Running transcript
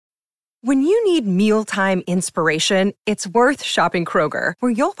When you need mealtime inspiration, it's worth shopping Kroger,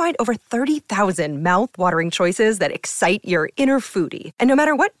 where you'll find over 30,000 mouth-watering choices that excite your inner foodie. And no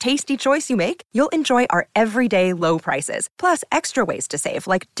matter what tasty choice you make, you'll enjoy our everyday low prices, plus extra ways to save,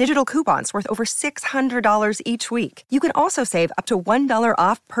 like digital coupons worth over $600 each week. You can also save up to $1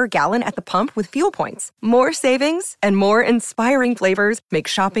 off per gallon at the pump with fuel points. More savings and more inspiring flavors make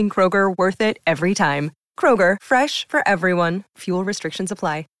shopping Kroger worth it every time. Kroger, fresh for everyone. Fuel restrictions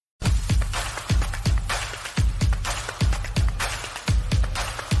apply.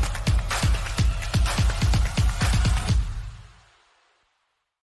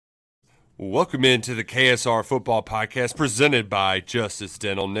 Welcome into the KSR Football Podcast presented by Justice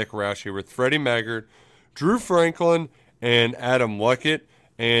Dental. Nick Roush here with Freddie Maggard, Drew Franklin, and Adam Luckett.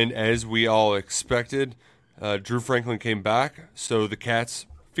 And as we all expected, Drew Franklin came back, so the Cats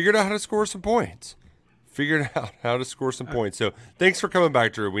figured out how to score some points. So thanks for coming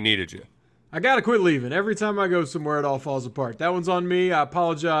back, Drew. We needed you. I got to quit leaving. Every time I go somewhere, it all falls apart. That one's on me. I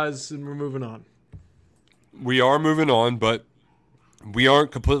apologize, and we're moving on. We are moving on, but we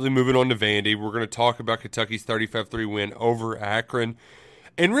aren't completely moving on to Vandy. We're going to talk about Kentucky's 35-3 win over Akron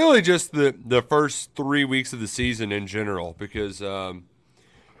and really just the first 3 weeks of the season in general, because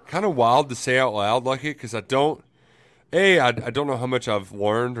kind of wild to say out loud like it, because I don't know how much I've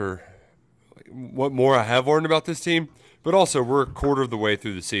learned or what more I have learned about this team, but also we're a quarter of the way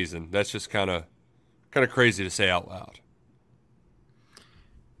through the season. That's just kind of crazy to say out loud.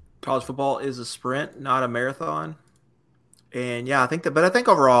 College football is a sprint, not a marathon. And yeah, I think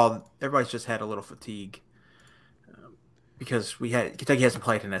overall everybody's just had a little fatigue because Kentucky hasn't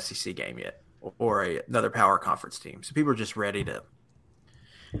played an SEC game yet or another power conference team. So people are just ready to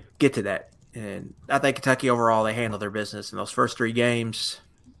get to that. And I think Kentucky overall, they handled their business in those first three games.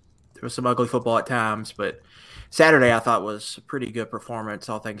 There was some ugly football at times, but Saturday I thought was a pretty good performance,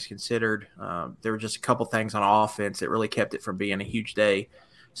 all things considered. There were just a couple things on offense that really kept it from being a huge day.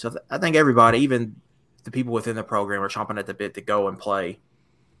 So I think everybody, even the people within the program, are chomping at the bit to go and play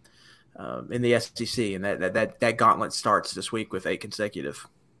in the SEC, and that gauntlet starts this week with 8 consecutive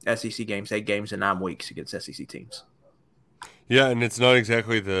SEC games, 8 games in 9 weeks against SEC teams. Yeah, and it's not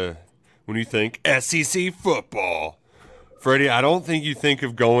exactly when you think SEC football, Freddie, I don't think you think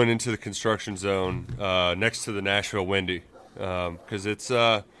of going into the construction zone next to the Nashville Windy, because it's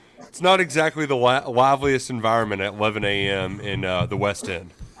not exactly the liveliest environment at 11 a.m. in the West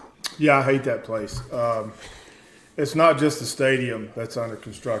End. Yeah, I hate that place. It's not just the stadium that's under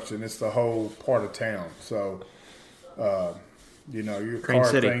construction; it's the whole part of town. So, your car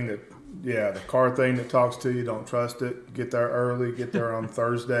thing the car thing that talks to you, don't trust it. Get there early. Get there on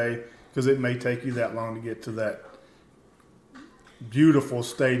Thursday, because it may take you that long to get to that beautiful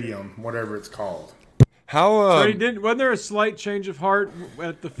stadium, whatever it's called. How wasn't there a slight change of heart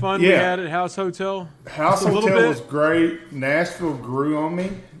at the fun we had at House Hotel? House Hotel was great. Nashville grew on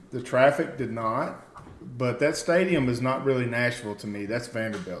me. The traffic did not, but that stadium is not really Nashville to me. That's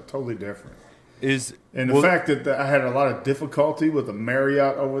Vanderbilt, totally different. The fact that I had a lot of difficulty with the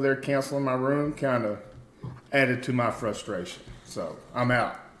Marriott over there canceling my room kind of added to my frustration. So I'm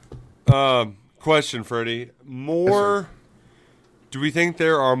out. Question, Freddie. Do we think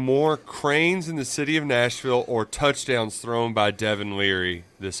there are more cranes in the city of Nashville or touchdowns thrown by Devin Leary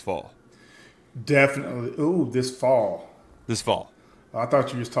this fall? Definitely. Ooh, this fall. This fall. I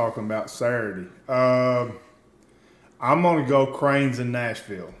thought you was talking about Saturday. I'm going to go cranes in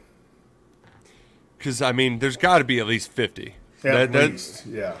Nashville. Because, there's got to be at least 50. At least,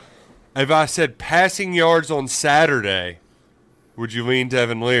 yeah. If I said passing yards on Saturday, would you lean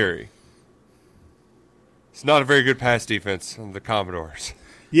Devin Leary? It's not a very good pass defense on the Commodores.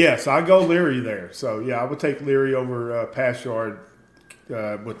 Yes, I go Leary there. So, yeah, I would take Leary over pass yard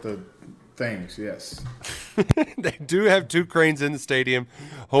with the things, yes. They do have 2 cranes in the stadium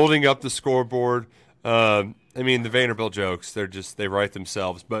holding up the scoreboard. The Vanderbilt jokes, they write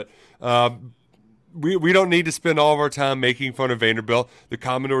themselves. But we don't need to spend all of our time making fun of Vanderbilt. The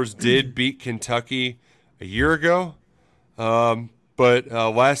Commodores did beat Kentucky a year ago. But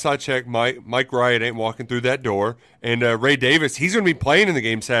last I checked, Mike Wright ain't walking through that door. And Ray Davis, he's going to be playing in the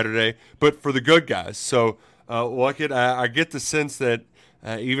game Saturday, but for the good guys. So, Luckett, I get the sense that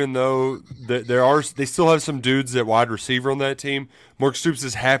even though they still have some dudes at wide receiver on that team, Mark Stoops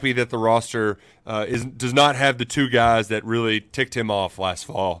is happy that the roster does not have the 2 guys that really ticked him off last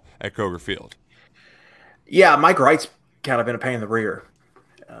fall at Kroger Field. Yeah, Mike Wright's kind of been a pain in the rear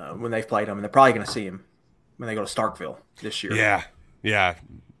when they've played him, and they're probably going to see him when they go to Starkville this year. Yeah.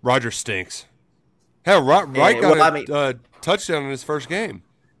 Roger stinks. Hell, Wright got a touchdown in his first game.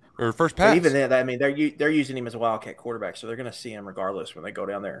 Or first pass. But even then, they're using him as a wildcat quarterback, so they're going to see him regardless when they go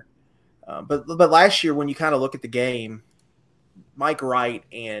down there. But last year, when you kind of look at the game, Mike Wright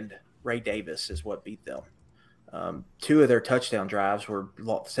and Ray Davis is what beat them. Two of their touchdown drives were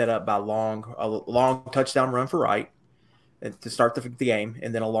set up by a long touchdown run for Wright to start the game,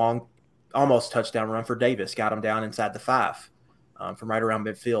 and then a long almost touchdown run for Davis got them down inside the 5 from right around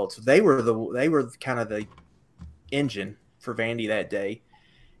midfield. So they were kind of the engine for Vandy that day,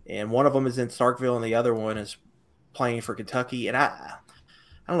 and one of them is in Starkville, and the other one is playing for Kentucky. And I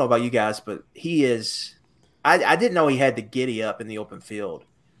don't know about you guys, but he is. I didn't know he had the giddy up in the open field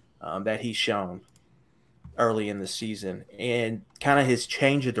that he's shown early in the season, and kind of his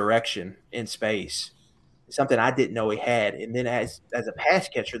change of direction in space, something I didn't know he had. And then as a pass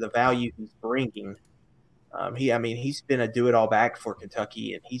catcher, the value he's bringing, he's been a do-it-all back for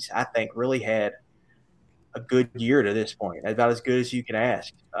Kentucky, and he's, I think, really had a good year to this point, about as good as you can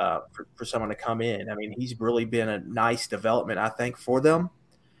ask for someone to come in. I mean, he's really been a nice development, I think, for them.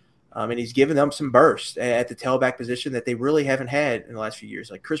 And he's given them some bursts at the tailback position that they really haven't had in the last few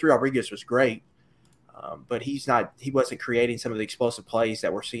years. Like Chris Rodriguez was great, but he wasn't creating some of the explosive plays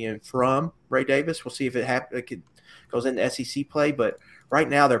that we're seeing from Ray Davis. We'll see if it goes into SEC play. But right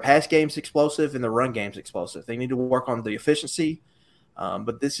now, their pass game's explosive and their run game's explosive. They need to work on the efficiency.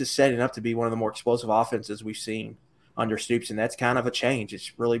 But this is setting up to be one of the more explosive offenses we've seen under Stoops, and that's kind of a change.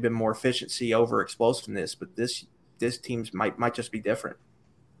 It's really been more efficiency over explosiveness, but this team's might just be different.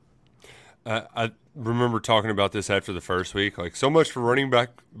 I remember talking about this after the first week, like so much for running back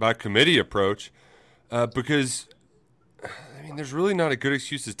by committee approach, because I mean, there's really not a good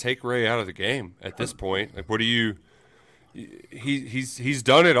excuse to take Ray out of the game at this point. Like, what do you? He's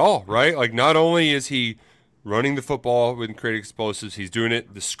done it all, right? Like, not only is he running the football with creating explosives, he's doing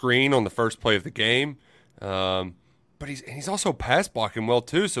it the screen on the first play of the game, but he's also pass blocking well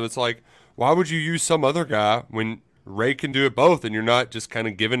too. So it's like, why would you use some other guy when Ray can do it both, and you're not just kind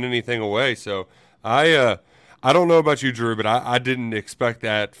of giving anything away? So I don't know about you, Drew, but I didn't expect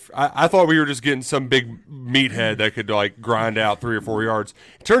that. I thought we were just getting some big meathead that could like grind out 3 or 4 yards.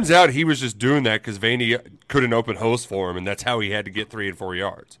 It turns out he was just doing that because Vandy couldn't open holes for him, and that's how he had to get 3 and 4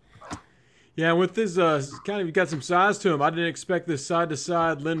 yards. Yeah, with his kind of got some size to him. I didn't expect this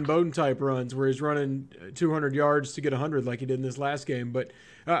side-to-side Lynn Bowden type runs where he's running 200 yards to get 100 like he did in this last game. But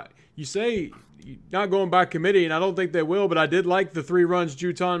you say not going by committee, and I don't think they will, but I did like the 3 runs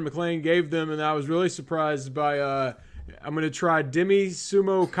Juton McClain gave them, and I was really surprised by I'm going to try Demi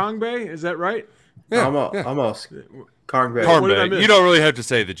Sumo Kangbe. Is that right? Yeah, almost. Karnbe. Karnbe. You don't really have to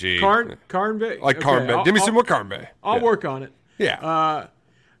say the G. Karnbe? Like okay, Karnbe. Demi Sumo Karnbe. I'll work on it. Yeah.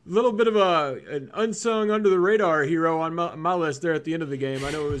 Little bit of an unsung under the radar hero on my list there at the end of the game.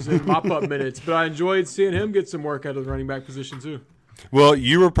 I know it was in mop-up minutes, but I enjoyed seeing him get some work out of the running back position too. Well,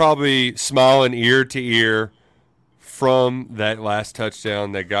 you were probably smiling ear to ear from that last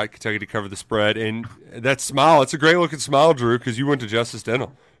touchdown that got Kentucky to cover the spread. And that smile, it's a great-looking smile, Drew, because you went to Justice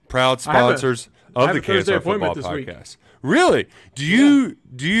Dental, proud sponsors of the KSR Football Podcast. Really? Do you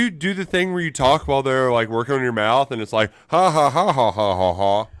do the thing where you talk while they're like working on your mouth and it's like ha ha ha ha ha ha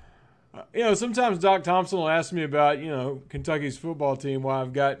ha? Sometimes Doc Thompson will ask me about Kentucky's football team while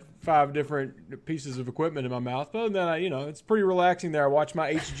I've got 5 different pieces of equipment in my mouth. But other than that, it's pretty relaxing there. I watch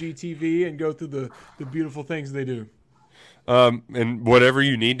my HGTV and go through the beautiful things they do. And whatever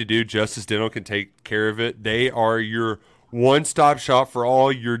you need to do, Justice Dental can take care of it. They are your one-stop shop for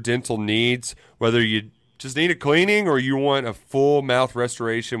all your dental needs, whether you just need a cleaning or you want a full mouth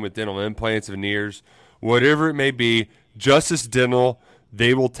restoration with dental implants, veneers, whatever it may be. Justice Dental,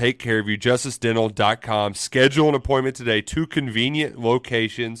 they will take care of you. JusticeDental.com. Schedule an appointment today. 2 convenient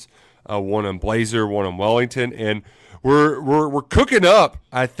locations, one in Blazer, one in Wellington, and we're cooking up.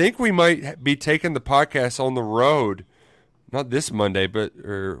 I think we might be taking the podcast on the road, not this Monday, but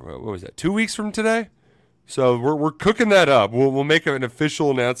what was that? 2 weeks from today. So we're cooking that up. We'll make an official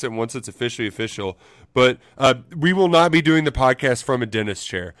announcement once it's officially official. But we will not be doing the podcast from a dentist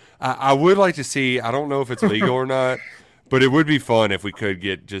chair. I would like to see. I don't know if it's legal or not, but it would be fun if we could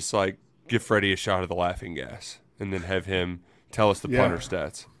give Freddie a shot of the laughing gas and then have him tell us the punter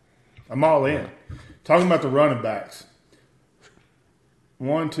stats. I'm all in. Talking about the running backs.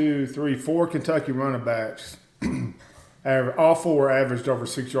 1, 2, 3, 4 Kentucky running backs. All 4 averaged over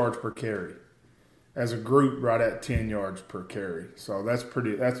 6 yards per carry. As a group, right at 10 yards per carry. So that's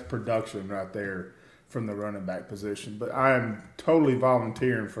production right there from the running back position. But I am totally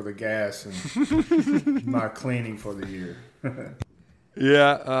volunteering for the gas and my cleaning for the year.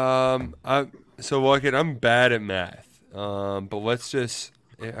 Yeah. I'm bad at math. But let's just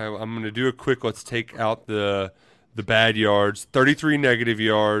I'm going to do a quick. Let's take out the bad yards. 33 negative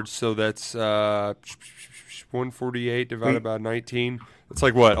yards. So that's 148 divided by 19. It's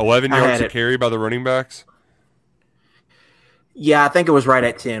like, what, 11 yards to carry by the running backs? Yeah, I think it was right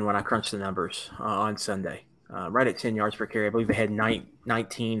at 10 when I crunched the numbers on Sunday. Right at 10 yards per carry. I believe they had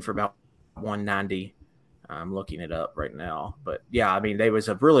 19 for about 190. I'm looking it up right now. But, yeah, I mean, they was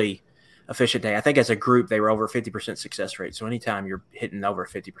a really efficient day. I think as a group, they were over 50% success rate. So anytime you're hitting over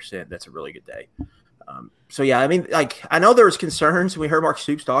 50%, that's a really good day. So, yeah, I mean, like, I know there was concerns. We heard Mark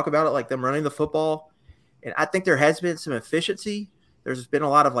Stoops talk about it, like them running the football. And I think there has been some efficiency. There's been a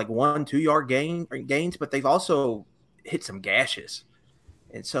lot of, like, 1-2 yard gains, but they've also hit some gashes.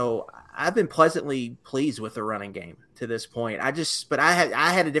 And so I've been pleasantly pleased with the running game to this point. But I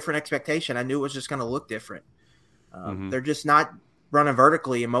had a different expectation. I knew it was just going to look different. They're just not running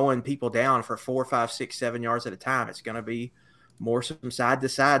vertically and mowing people down for 4, 5, 6, 7 yards at a time. It's going to be more some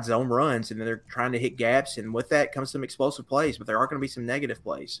side-to-side zone runs, and then they're trying to hit gaps, and with that comes some explosive plays, but there are going to be some negative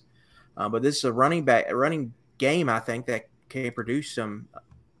plays. But this is a running game, I think, that can produce some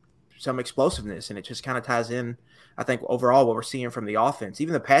explosiveness, and it just kind of ties in, I think, overall what we're seeing from the offense.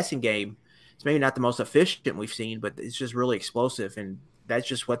 Even the passing game, it's maybe not the most efficient we've seen, but it's just really explosive, and that's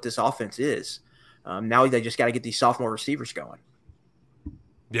just what this offense is. Now they just got to get these sophomore receivers going.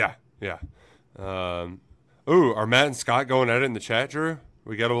 Yeah. Are Matt and Scott going at it in the chat, Drew?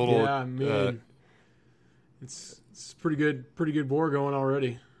 We got a little. Yeah, man. It's pretty good war going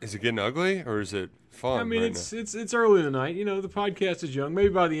already. Is it getting ugly or is it fun? I mean, it's early in the night. You know, the podcast is young. Maybe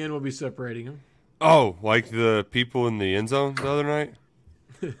by the end we'll be separating them. Oh, like the people in the end zone the other night?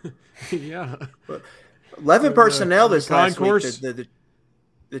 Yeah. 11 personnel this last week.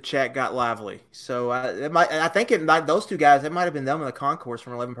 The chat got lively. So I think those two guys, it might have been them in the concourse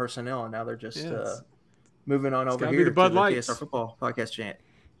from 11 personnel, and now they're just moving on over here the Bud to the Lights. KSR Football Podcast chant.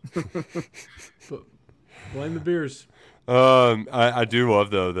 Blame the beers. I do love,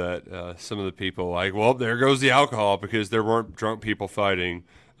 though, that some of the people like, well, there goes the alcohol because there weren't drunk people fighting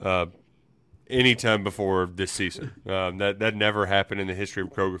any time before this season. That never happened in the history of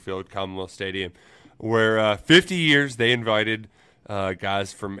Kroger Field, Commonwealth Stadium, where 50 years they invited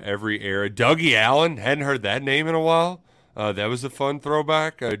guys from every era. Dougie Allen, hadn't heard that name in a while. That was a fun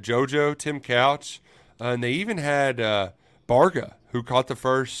throwback. JoJo, Tim Couch, and they even had Barga, who caught the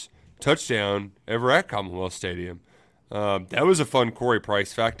first touchdown ever at Commonwealth Stadium. That was a fun Corey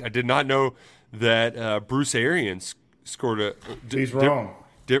Price fact. I did not know that Bruce Arians scored a. He's wrong.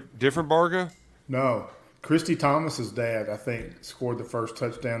 Different Barga? No. Christy Thomas's dad, I think, scored the first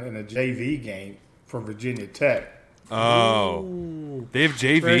touchdown in a JV game for Virginia Tech. Oh. Ooh. They have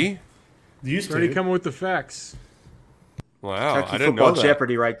JV? Used to. Already coming with the facts. Wow. Kentucky I didn't know that.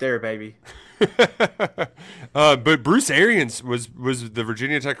 Jeopardy right there, baby. But Bruce Arians was the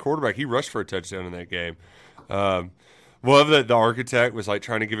Virginia Tech quarterback. He rushed for a touchdown in that game. Love that the architect was like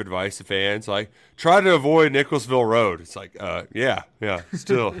trying to give advice to fans, like try to avoid Nicholsville Road. It's like, yeah,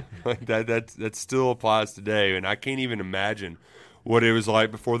 still like that still applies today, and I can't even imagine what it was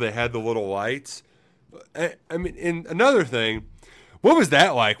like before they had the little lights. I mean, and another thing, what was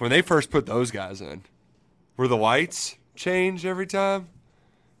that like when they first put those guys in? Were the lights changed every time?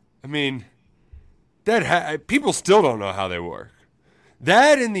 I mean, people still don't know how they work.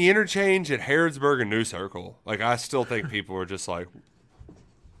 That and the interchange at Harrodsburg and New Circle, like I still think people are just like,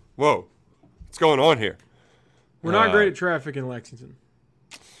 whoa, what's going on here? We're not great at traffic in Lexington.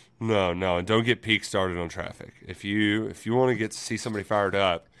 No, and don't get Peak started on traffic. If you want to get to see somebody fired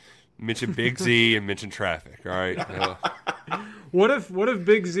up, mention Big Z and mention traffic, all right? What if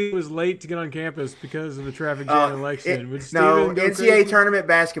Big Z was late to get on campus because of the traffic jam in Lexington? Would No, Steven go NCAA crazy? tournament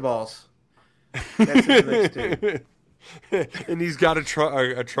basketballs. That's in the mix too. And he's got a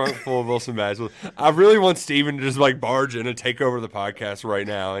trunk full of Wilson bags. I really want Steven to just like barge in and take over the podcast right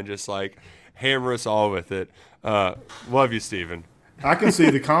now and just like hammer us all with it. Love you, Steven. I can see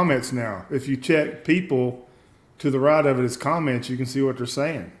the comments now. If you check people to the right of it as comments, you can see what they're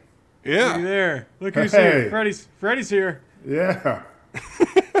saying. Yeah. Look there. Look who's Hey. here. Freddie's here. Yeah.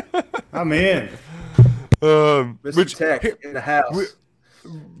 I'm in. Mr. Tech in the house.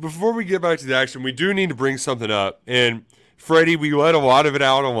 Before we get back to the action, we do need to bring something up. And, Freddie, we let a lot of it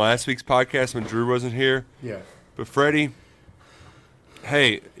out on last week's podcast when Drew wasn't here. Yeah. But, Freddie,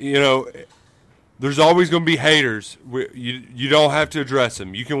 hey, there's always going to be haters. You don't have to address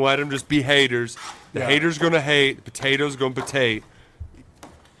them. You can let them just be haters. The haters going to hate. The potatoes going to potate.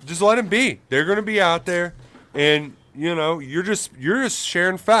 Just let them be. They're going to be out there. And, you're just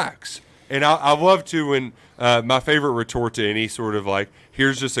sharing facts. And I love to when my favorite retort to any sort of like,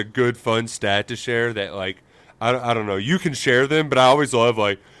 here's just a good, fun stat to share that like, I don't know, you can share them, but I always love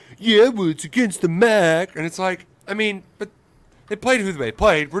like, yeah, well, it's against the MAC. And it's like, I mean, but they played who they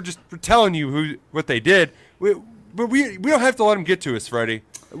played. We're telling you what they did. but we don't have to let them get to us, Freddie.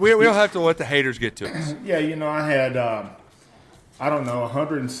 We don't have to let the haters get to us. Yeah, I had,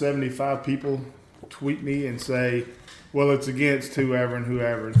 175 people tweet me and say, well, it's against whoever and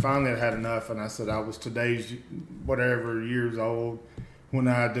whoever. And finally I had enough, and I said I was today's whatever years old when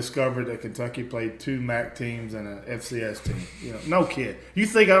I discovered that Kentucky played 2 MAC teams and an FCS team. No kid. You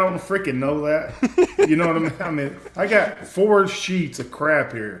think I don't freaking know that? You know what I mean? I got 4 sheets of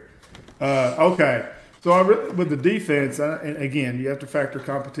crap here. Okay. So with the defense, and again, you have to factor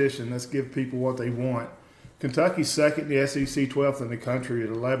competition. Let's give people what they want. Kentucky's second in the SEC, 12th in the country at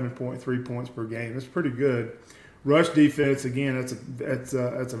 11.3 points per game. That's pretty good. Rush defense, again, that's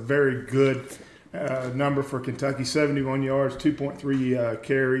a very good number for Kentucky. 71 yards,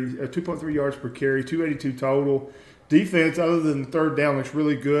 2.3 yards per carry, 282 total. Defense, other than third down, looks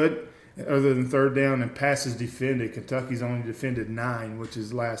really good. Other than third down and passes defended, Kentucky's only defended 9, which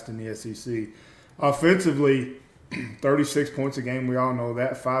is last in the SEC. Offensively, 36 points a game. We all know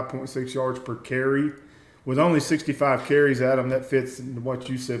that. 5.6 yards per carry. With only 65 carries at them, that fits into what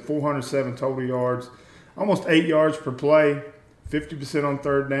you said. 407 total yards. Almost 8 yards per play. 50% on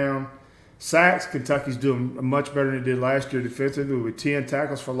third down. Sacks, Kentucky's doing much better than it did last year defensively with 10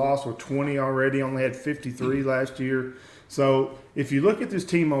 tackles for loss or 20 already. Only had 53 last year. So if you look at this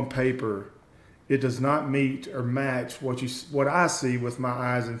team on paper, it does not meet or match what I see with my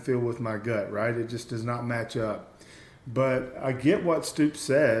eyes and feel with my gut, right? It just does not match up. But I get what Stoops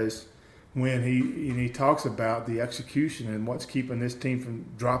says when he talks about the execution and what's keeping this team from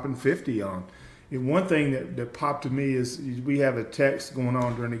dropping 50 on. And one thing that popped to me is we have a text going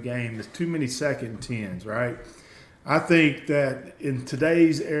on during the game. There's too many second tens, right? I think that in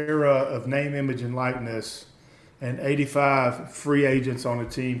today's era of name, image, and likeness and 85 free agents on the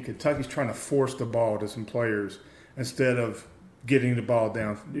team, Kentucky's trying to force the ball to some players instead of getting the ball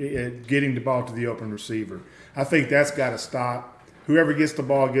to the open receiver. I think that's got to stop. Whoever gets the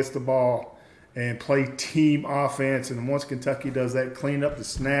ball and play team offense. And once Kentucky does that, clean up the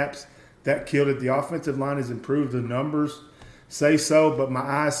snaps, that killed it. The offensive line has improved. The numbers say so, but my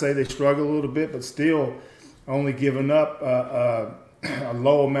eyes say they struggle a little bit, but still only giving up a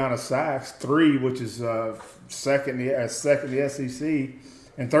low amount of sacks, 3, which is second in the SEC,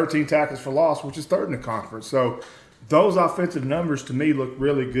 and 13 tackles for loss, which is third in the conference. So those offensive numbers to me look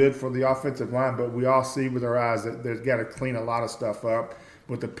really good for the offensive line, but we all see with our eyes that they've got to clean a lot of stuff up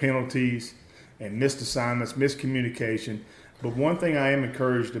with the penalties and missed assignments, miscommunication. But one thing I am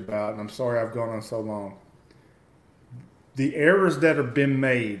encouraged about, and I'm sorry I've gone on so long, the errors that have been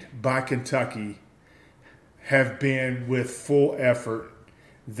made by Kentucky have been with full effort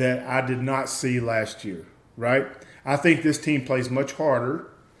that I did not see last year, right? I think this team plays much harder.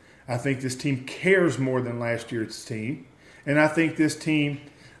 I think this team cares more than last year's team. And I think this team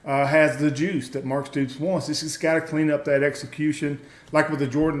has the juice that Mark Stoops wants. This has got to clean up that execution. Like with the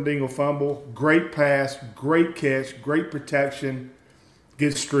Jordan Dingle fumble, great pass, great catch, great protection,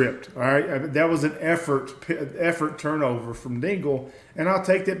 gets stripped. All right, that was an effort turnover from Dingle, and I'll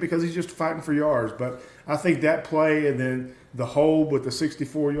take that because he's just fighting for yards. But I think that play and then the hold with the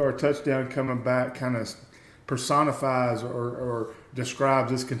 64-yard touchdown coming back kind of personifies or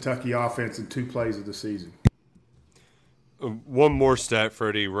describes this Kentucky offense in 2 plays of the season. One more stat,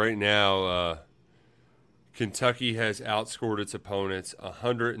 Freddie. Right now, Kentucky has outscored its opponents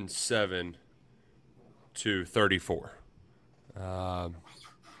 107-34.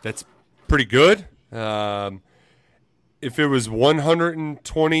 That's pretty good. If it was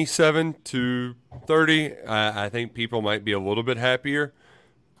 127-30, I think people might be a little bit happier.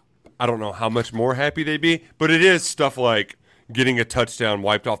 I don't know how much more happy they'd be, but it is stuff like getting a touchdown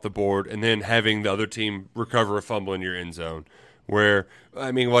wiped off the board and then having the other team recover a fumble in your end zone. Where,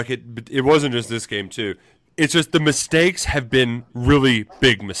 I mean, like it wasn't just this game too. It's just the mistakes have been really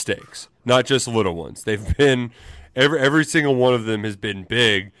big mistakes, not just little ones. They've been every single one of them has been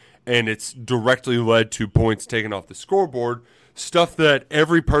big, and it's directly led to points taken off the scoreboard, stuff that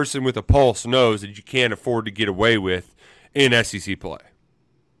every person with a pulse knows that you can't afford to get away with in SEC play.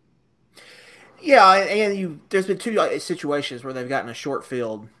 Yeah, and there's been 2 situations where they've gotten a short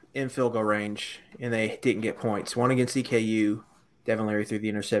field in field goal range, and they didn't get points. One against EKU, Devin Leary threw the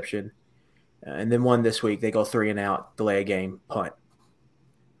interception, and then one this week, they go 3 and out, delay a game, punt.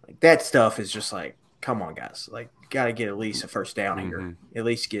 Like that stuff is just like, come on, guys. Like, you got to get at least a first down here. At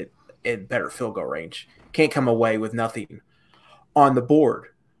least get in better field goal range. Can't come away with nothing on the board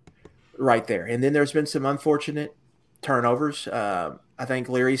right there. And then there's been some unfortunate turnovers. I think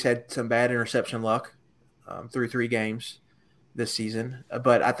Leary's had some bad interception luck through 3 games this season.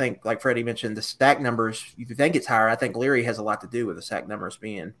 But I think, like Freddie mentioned, the sack numbers, if you think it's higher, I think Leary has a lot to do with the sack numbers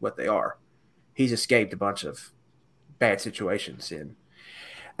being what they are. He's escaped a bunch of bad situations. And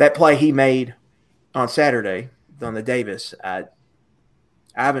that play he made on Saturday on the Davis, I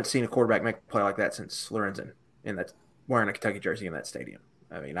haven't seen a quarterback make a play like that since Lorenzen wearing a Kentucky jersey in that stadium.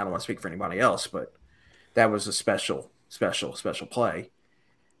 I mean, I don't want to speak for anybody else, but that was a special play.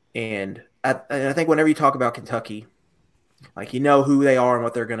 And I think whenever you talk about Kentucky, like, you know who they are and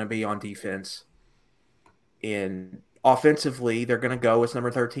what they're going to be on defense. And offensively, they're going to go as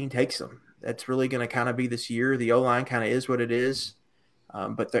number 13 takes them. That's really going to kind of be this year. The O-line kind of is what it is.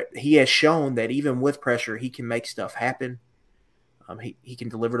 But he has shown that even with pressure, he can make stuff happen. He can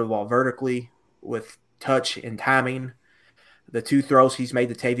deliver the ball vertically with touch and timing. The 2 throws he's made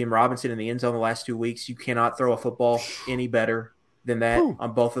to Tavian Robinson in the end zone the last 2 weeks, you cannot throw a football any better than that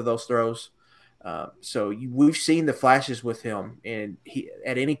on both of those throws. We've seen the flashes with him, and he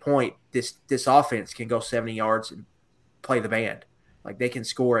at any point this offense can go 70 yards and play the band. Like, they can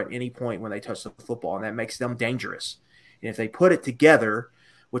score at any point when they touch the football, and that makes them dangerous. And if they put it together,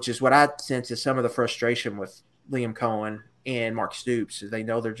 which is what I sense is some of the frustration with Liam Cohen and Mark Stoops, is they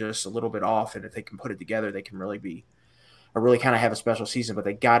know they're just a little bit off, and if they can put it together, they can really kind of have a special season. But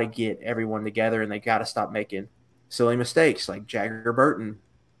they got to get everyone together, and they got to stop making silly mistakes like Jagger Burton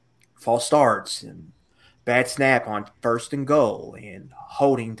false starts and bad snap on 1st and goal, and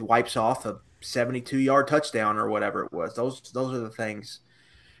Holding wipes off a 72-yard touchdown or whatever it was. Those are the things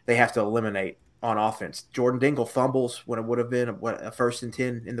they have to eliminate on offense. Jordan Dingle fumbles when it would have been a 1st and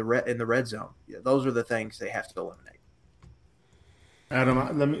 10 in the red zone. Yeah, those are the things they have to eliminate.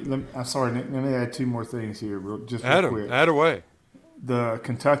 Adam, I'm sorry, Nick, let me add 2 more things here, real quick. Add away. The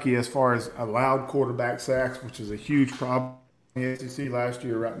Kentucky, as far as allowed quarterback sacks, which is a huge problem in the SEC last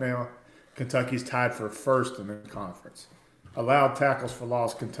year. Right now, Kentucky's tied for 1st in the conference. Allowed tackles for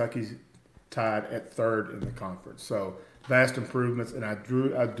loss, Kentucky's tied at 3rd in the conference. So vast improvements, and I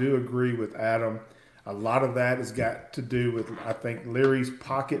do agree with Adam. A lot of that has got to do with, I think, Leary's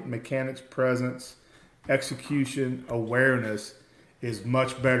pocket mechanics, presence, execution, awareness is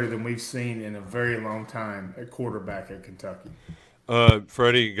much better than we've seen in a very long time at quarterback at Kentucky.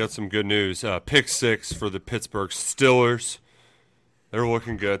 Freddie, got some good news. Pick 6 for the Pittsburgh Steelers. They're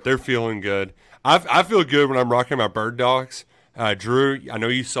looking good. They're feeling good. I feel good when I'm rocking my Bird Dogs. Drew, I know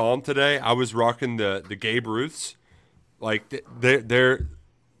you saw them today. I was rocking the Gabe Ruths. Like, they're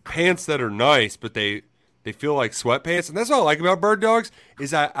pants that are nice, but they feel like sweatpants. And that's what I like about Bird Dogs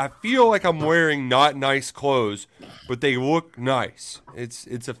is I feel like I'm wearing not nice clothes, but they look nice. It's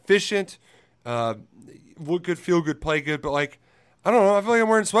efficient, look good, feel good, play good. But, like, I don't know. I feel like I'm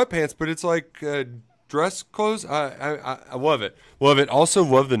wearing sweatpants, but it's like dress clothes. I love it. Love it. Also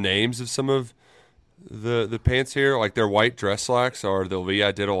love the names of some of the pants here. Like, their white dress slacks are the Lee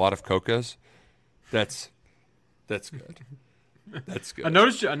I did a lot of Coco's. That's good. That's good. I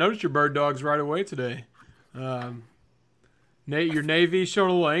noticed your Bird Dogs right away today. Nate, your navy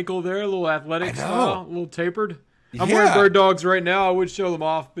showing a little ankle there, a little athletic style, a little tapered. I'm wearing Bird Dogs right now. I would show them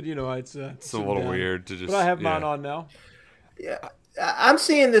off, but it's a little weird to just. But I have mine on now. Yeah, I'm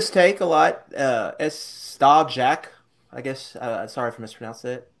seeing this take a lot. Jack, I guess. Sorry if I mispronounced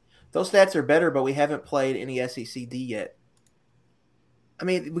that. Those stats are better, but we haven't played any SEC D yet. I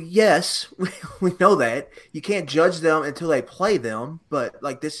mean, yes, we know that. You can't judge them until they play them, but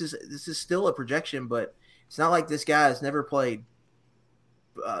like this is still a projection, but it's not like this guy has never played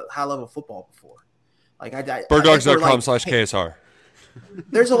high-level football before. Like Birddogs.com/KSR.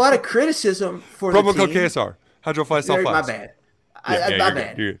 There's a lot of criticism for promo the code team. KSR. Hydro5 My bad. My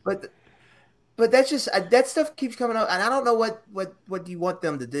bad. But that's just that stuff keeps coming up, and I don't know what you want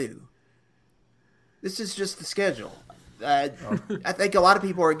them to do. This is just the schedule. I think a lot of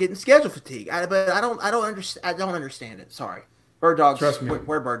people are getting schedule fatigue, but I don't understand it. Sorry, Bird Dogs. Trust me,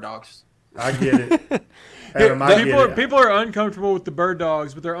 we're Bird Dogs. I get it. Adam, people are uncomfortable with the Bird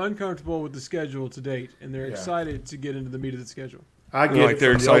Dogs, but they're uncomfortable with the schedule to date, and they're excited to get into the meat of the schedule. I get like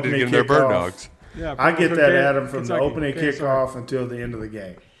they're excited to get in their Bird Dogs. Yeah, I get that, Adam, from the opening kickoff until the end of the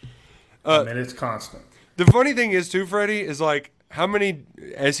game. I mean, it's constant. The funny thing is, too, Freddie, is like, how many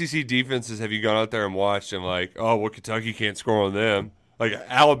SEC defenses have you gone out there and watched and like, oh, well, Kentucky can't score on them? Like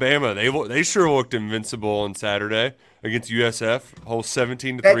Alabama, they sure looked invincible on Saturday against USF, whole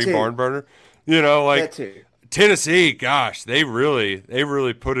 17-3 barn burner. You know, like Tennessee, gosh, they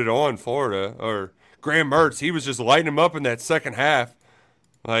really put it on Florida. Or Graham Mertz, he was just lighting them up in that second half.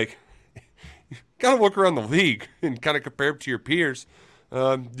 Like, you got to look around the league and kind of compare it to your peers.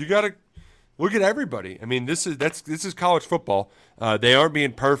 You got to look at everybody. I mean, this is college football. They aren't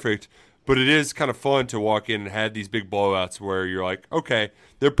being perfect, but it is kind of fun to walk in and have these big blowouts where you're like, okay,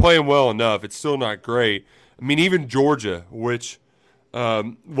 they're playing well enough. It's still not great. I mean, even Georgia, which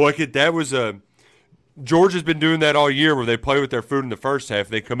that was Georgia's been doing that all year where they play with their food in the first half.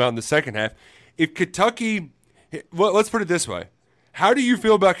 They come out in the second half. If Kentucky – well, let's put it this way. How do you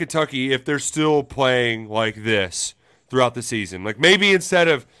feel about Kentucky if they're still playing like this throughout the season? Like maybe instead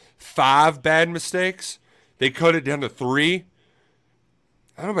of 5 bad mistakes, they cut it down to 3.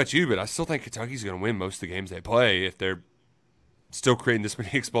 I don't know about you, but I still think Kentucky's going to win most of the games they play if they're still creating this many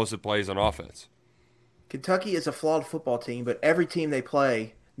explosive plays on offense. Kentucky is a flawed football team, but every team they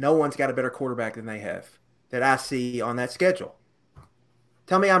play, no one's got a better quarterback than they have that I see on that schedule.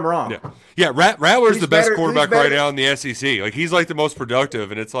 Tell me I'm wrong. Yeah. Rattler's the best quarterback right now in the SEC. Like he's like the most productive,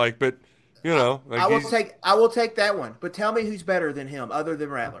 and it's like, but you know, like I will take that one. But tell me who's better than him, other than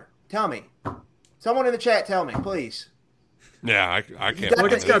Rattler. Tell me. Someone in the chat, tell me, please. Yeah, I can't.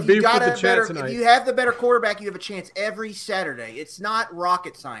 If you have the better quarterback, you have a chance every Saturday. It's not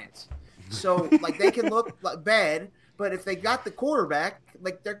rocket science. So like they can look like bad, but if they got the quarterback,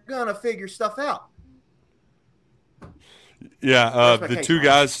 like they're gonna figure stuff out. Yeah, the 2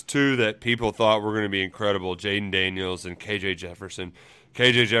 guys, too, that people thought were going to be incredible, Jaden Daniels and KJ Jefferson.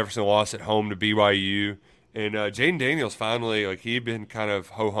 KJ Jefferson lost at home to BYU. And Jaden Daniels finally, like, he'd been kind of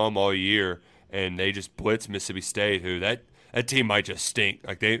ho-hum all year, and they just blitzed Mississippi State, who that team might just stink.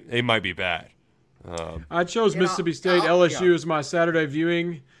 Like, they might be bad. I chose Mississippi State. LSU is my Saturday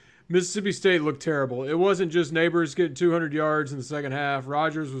viewing. Mississippi State looked terrible. It wasn't just Neighbors getting 200 yards in the second half.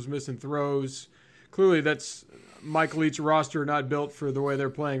 Rogers was missing throws. Clearly, that's Mike Leach's roster not built for the way they're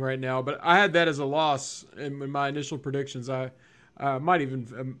playing right now. But I had that as a loss in my initial predictions. I might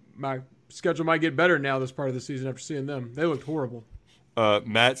even my schedule might get better now this part of the season after seeing them. They looked horrible.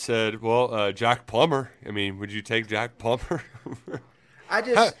 Matt said, "Well, Jack Plummer. I mean, would you take Jack Plummer?"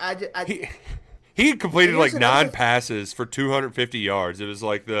 He completed like 9 passes for 250 yards. It was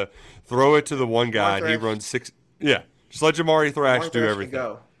like the throw it to the one guy and he runs 6. Yeah, just let Jamari Thrash do everything.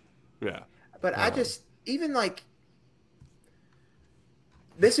 Go. Yeah, but I just even like.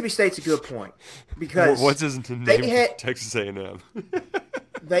 Mississippi State's a good point because what's his name? Texas A&M.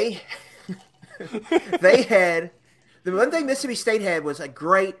 they had the one thing Mississippi State had was a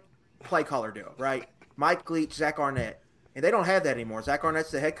great play caller duo, right? Mike Leach, Zach Arnett, and they don't have that anymore. Zach Arnett's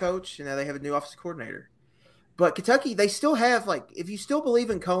the head coach, and now they have a new offensive coordinator. But Kentucky, they still have like if you still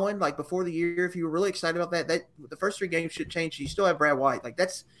believe in Cohen, like before the year, if you were really excited about that the first 3 games should change. You still have Brad White, like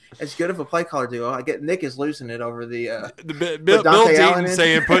that's as good of a play caller duo. I get Nick is losing it over the Bill Deaton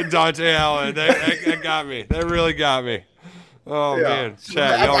saying putting Dante Allen. That got me. That really got me. Oh man,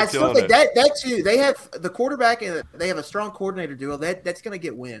 Chad, y'all I killing still think it. that too. They have the quarterback and they have a strong coordinator duo. That's going to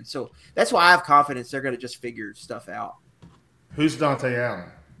get wins. So that's why I have confidence they're going to just figure stuff out. Who's Dante Allen?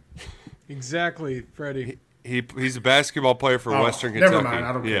 Exactly, Freddie. He's a basketball player for Western Kentucky. Never mind,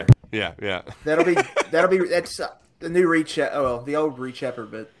 I don't care. Yeah. That'll be that's the new Reed Shepard. Oh, well, the old Reed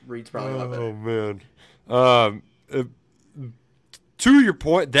Shepard, but Reed's probably love it. Oh man. To your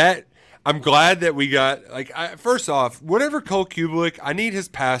point, that I'm glad that we got first off, whatever Cole Kubelik, I need his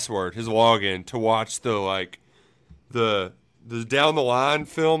password, his login to watch the down the line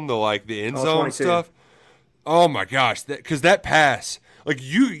film, the end zone 22. stuff. Oh my gosh, because that pass. Like,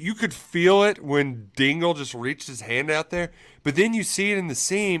 you could feel it when Dingle just reached his hand out there, but then you see it in the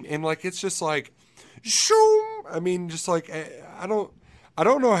seam, and, like, it's just like, shoom. I mean, just like, I don't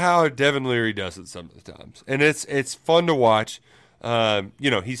know how Devin Leary does it some of the times. And it's fun to watch.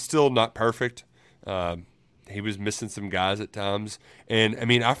 He's still not perfect. He was missing some guys at times. And, I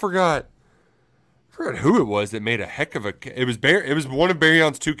mean, I forgot who it was that made a heck of a – it was one of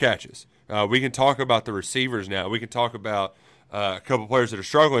Barryon's 2 catches. We can talk about the receivers now. We can talk about – a couple players that are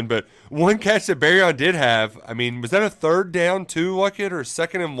struggling, but one catch that Barryon did have, I mean, was that a 3rd down 2 Luckett or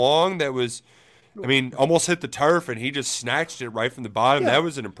 2nd and long that was, I mean, almost hit the turf and he just snatched it right from the bottom. Yeah. That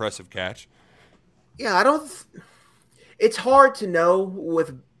was an impressive catch. Yeah, it's hard to know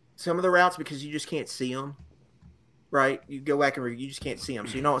with some of the routes because you just can't see them, right? You go back and you just can't see them.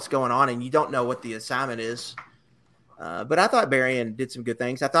 So you know what's going on and you don't know what the assignment is. But I thought Barryon did some good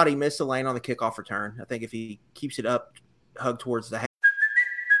things. I thought he missed the lane on the kickoff return. I think if he keeps it up, hug towards the Hey,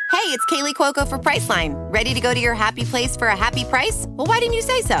 it's Kaylee Cuoco for Priceline. Ready to go to your happy place for a happy price? Well, why didn't you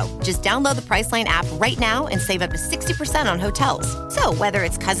say so? Just download the Priceline app right now and save up to 60% on hotels. So whether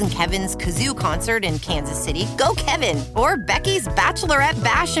it's Cousin Kevin's Kazoo Concert in Kansas City, go Kevin, or Becky's Bachelorette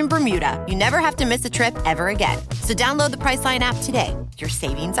Bash in Bermuda, you never have to miss a trip ever again. So download the Priceline app today. Your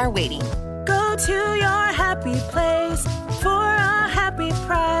savings are waiting. Go to your happy place for a happy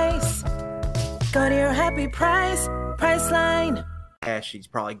price. Go to your happy price, Priceline. She's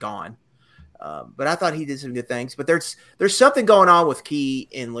probably gone. But I thought he did some good things. But there's something going on with Key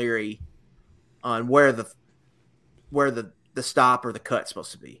and Leary on where the stop or the cut's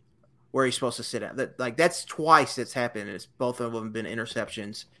supposed to be. where he's supposed to sit at. That's twice that's happened. It's both of them have been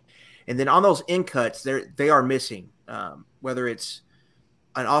interceptions. And then on those in cuts, they are missing, whether it's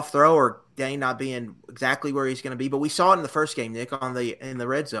an off throw or Dane not being exactly where he's going to be. But we saw it in the first game, Nick, in the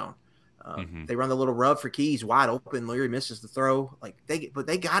red zone. They run the little rub for Keys wide open. Leary misses the throw. But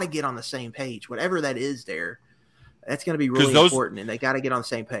they got to get on the same page. Whatever that is there, that's going to be really important, and they got to get on the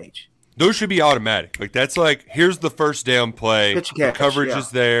same page. Those should be automatic. That's here's the first down play. The coverage is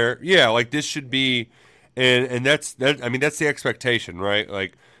there. Yeah, this should be, and that's the expectation,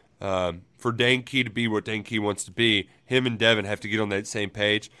 right? For Dane Key to be what Dane Key wants to be, him and Devin have to get on that same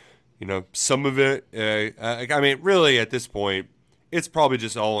page. Some of it, really at this point, it's probably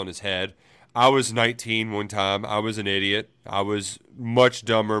just all in his head. I was 19 one time. I was an idiot. I was much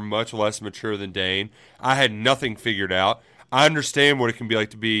dumber, much less mature than Dane. I had nothing figured out. I understand what it can be like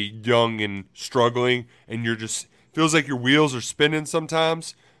to be young and struggling, and you're just feels like your wheels are spinning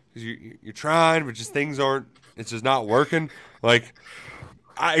sometimes because you're trying, but just things aren't. It's just not working.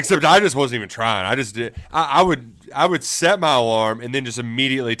 Except I just wasn't even trying. I just did. I would set my alarm and then just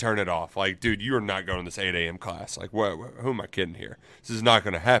immediately turn it off. Dude, you are not going to this 8 a.m. class. Who am I kidding here? This is not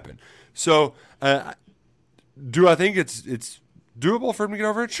going to happen. So, do I think it's doable for him to get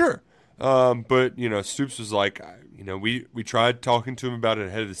over it? Sure. But Stoops was we tried talking to him about it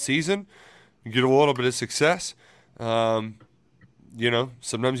ahead of the season. You get a little bit of success. Sometimes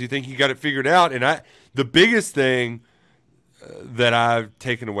you think you got it figured out. And the biggest thing that I've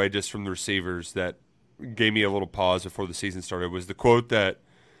taken away just from the receivers that gave me a little pause before the season started was the quote that,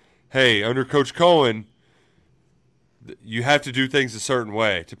 hey, under Coach Cohen, you have to do things a certain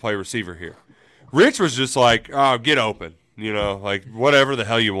way to play receiver here. Rich was just get open, whatever the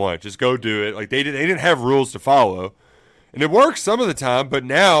hell you want, just go do it. They didn't have rules to follow, and it works some of the time. But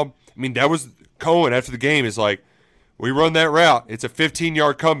now, that was Cohen after the game is we run that route. It's a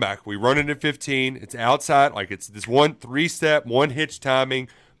 15-yard comeback. We run it at 15. It's outside. It's this 3-step, one hitch timing.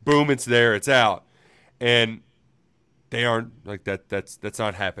 Boom, it's there. It's out. And they aren't that. That's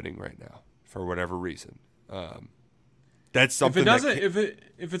not happening right now for whatever reason. That's something.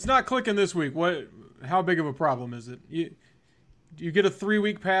 If it's not clicking this week, how big of a problem is it? You get a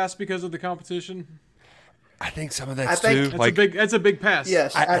 3-week pass because of the competition? I think some of that's too. That's a big pass.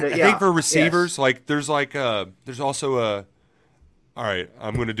 Yes, I think for receivers, there's also a. All right,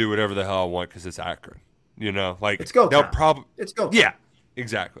 I'm going to do whatever the hell I want because it's Akron. It's go time. It's go time. Yeah,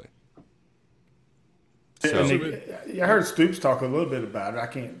 exactly. So. I heard Stoops talk a little bit about it. I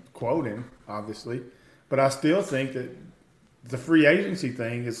can't quote him, obviously, but I still think that the free agency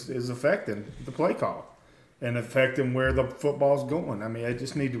thing is affecting the play call and affecting where the football's going. I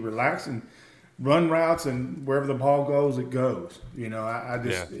just need to relax and run routes, and wherever the ball goes, it goes.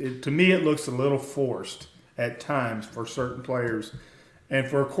 To me, it looks a little forced at times for certain players. And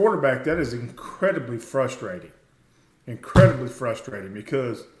for a quarterback, that is incredibly frustrating. Incredibly frustrating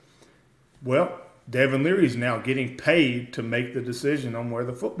because, Devin Leary is now getting paid to make the decision on where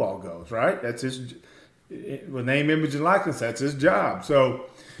the football goes, right? That's his with name, image, and likeness. That's his job. So,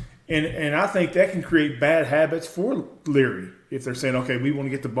 and I think that can create bad habits for Leary if they're saying, okay, we want to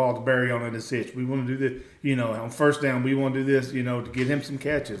get the ball to Barry on this hitch. We want to do this, on first down, we want to do this, to get him some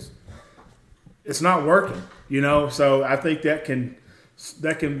catches. It's not working, So I think that can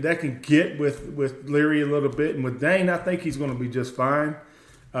get with Leary a little bit, and with Dane, I think he's going to be just fine.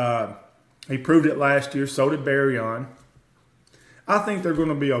 He proved it last year. So did Barry on. I think they're going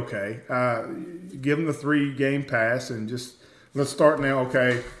to be okay. Give them the 3-game pass and just let's start now.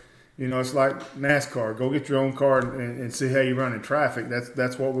 Okay, it's like NASCAR. Go get your own car and see how you run in traffic.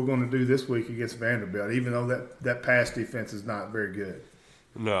 That's what we're going to do this week against Vanderbilt. Even though that pass defense is not very good.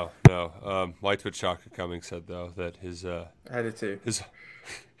 No. Lightfoot Shaka Cummings said though that his I did too.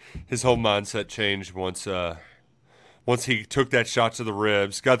 His whole mindset changed once he took that shot to the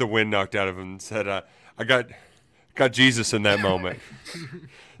ribs, got the wind knocked out of him, and said, "I got Jesus in that moment."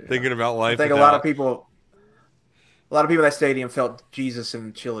 Thinking about life. I think a lot of people in that stadium felt Jesus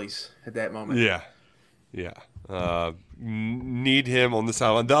in Chili's at that moment. Yeah. Need him on the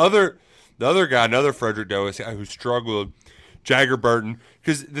sideline. The other guy, another Frederick Douglass who struggled, Jagger Burton.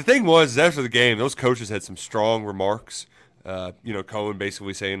 Because the thing was, after the game, those coaches had some strong remarks. Cohen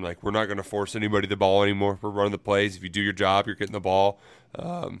basically saying, we're not going to force anybody the ball anymore. We're running the plays. If you do your job, you're getting the ball.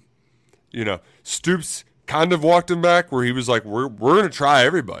 Stoops kind of walked him back where he was like, we're going to try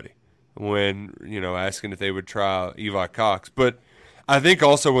everybody when, asking if they would try Eli Cox. But I think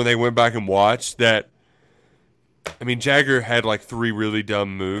also when they went back and watched that, Jagger had 3 really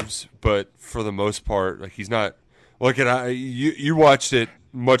dumb moves, but for the most part, he's not – you watched it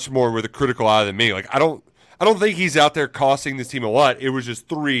much more with a critical eye than me. I don't think he's out there costing this team a lot. It was just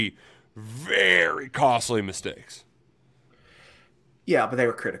 3 very costly mistakes. Yeah, but they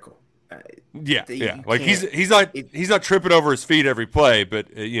were critical. Yeah. Like he's not tripping over his feet every play, but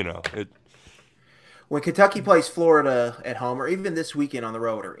when Kentucky plays Florida at home, or even this weekend on the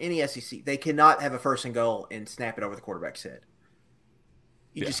road, or any SEC, they cannot have a 1st and goal and snap it over the quarterback's head.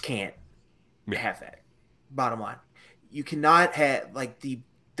 You just can't have that. Bottom line, you cannot have the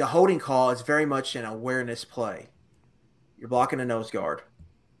holding call is very much an awareness play. You're blocking a nose guard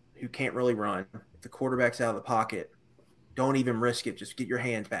who can't really run. If the quarterback's out of the pocket, don't even risk it. Just get your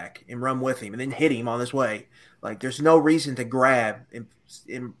hands back and run with him and then hit him on his way. Like, there's no reason to grab and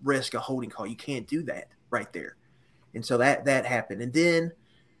risk a holding call. You can't do that right there. And so that happened. And then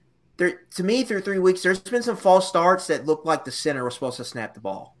to me, through 3 weeks, there's been some false starts that looked like the center was supposed to snap the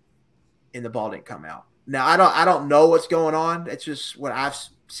ball and the ball didn't come out. Now, I don't know what's going on. It's just what I've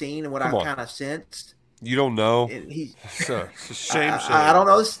seen and what I've kind of sensed. You don't know? It's a shame. I don't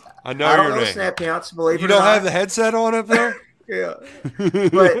know this. I know I don't your know name. snap counts, believe it or You not. don't have the headset on up there? Yeah.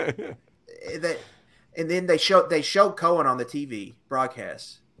 But and then they showed Cohen on the TV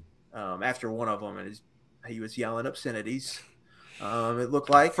broadcast after one of them, and he was yelling obscenities. It looked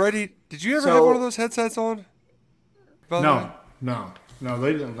like. Freddie, did you ever have one of those headsets on? No,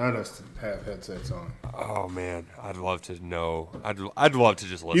 they didn't let us have headsets on. Oh man, I'd love to know. I'd love to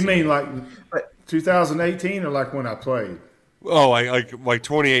just listen. You mean like 2018 or like when I played? Oh, like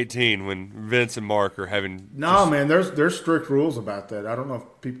 2018 when Vince and Mark are having. No, man, there's strict rules about that. I don't know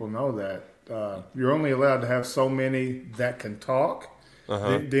if people know that. You're only allowed to have so many that can talk.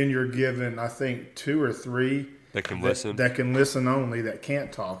 Then you're given, I think, 2 or 3 that can listen. That can listen only. That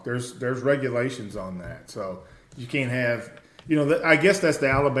can't talk. There's regulations on that, so you can't have. I guess that's the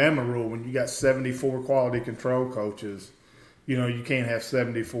Alabama rule. When you got 74 quality control coaches, you can't have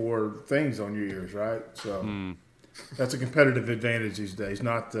 74 things on your ears, right? So that's a competitive advantage these days.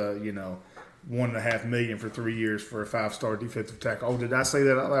 Not $1.5 million for 3 years for a 5-star defensive tackle. Oh, did I say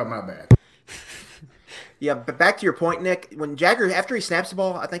that out loud? My bad. Yeah, but back to your point, Nick. When Jagger, after he snaps the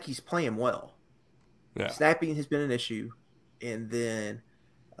ball, I think he's playing well. Yeah. Snapping has been an issue, and then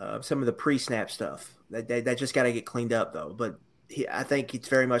some of the pre-snap stuff that just got to get cleaned up, though. But I think it's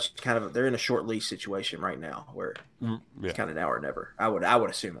very much they're in a short leash situation right now, where it's kind of now or never. I would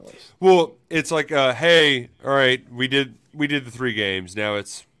assume at least. Well, it's like, hey, all right, we did the 3 games. Now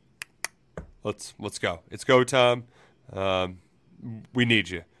it's let's go. It's go time. We need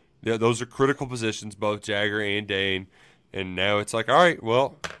you. Yeah, those are critical positions, both Jagger and Dane. And now it's like, all right,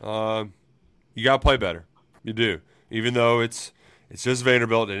 well, you got to play better. You do. Even though it's just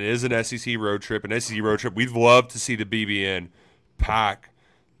Vanderbilt and it is an SEC road trip. We'd love to see the BBN pack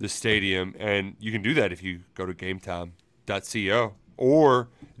the stadium. And you can do that if you go to gametime.co or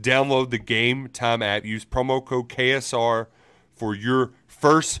download the Game Time app. Use promo code KSR for your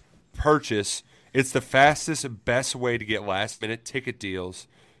first purchase. It's the fastest and best way to get last-minute ticket deals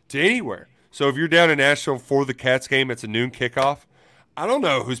to anywhere. So if you're down in Nashville for the Cats game, it's a noon kickoff. I don't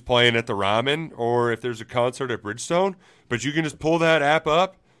know who's playing at the Ryman or if there's a concert at Bridgestone, but you can just pull that app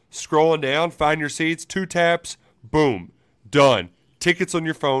up, scrolling down, find your seats, 2 taps, boom, done. Tickets on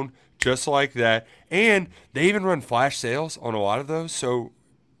your phone, just like that. And they even run flash sales on a lot of those, so,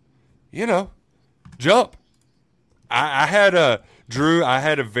 jump. I had a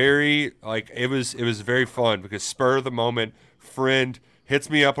very, it was very fun because spur of the moment, friend hits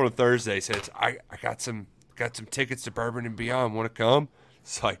me up on a Thursday, says, I got some tickets to Bourbon and Beyond. Want to come?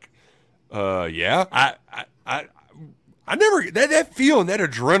 It's like, yeah. I never that feeling, that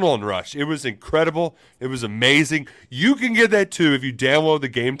adrenaline rush. It was incredible. It was amazing. You can get that too if you download the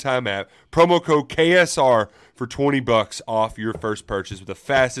Game Time app. Promo code KSR for $20 off your first purchase with the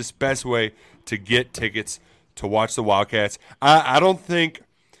fastest, best way to get tickets to watch the Wildcats. I don't think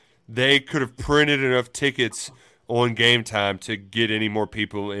they could have printed enough tickets on Game Time to get any more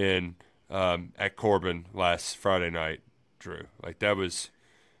people in at Corbin last Friday night, Drew. Like that was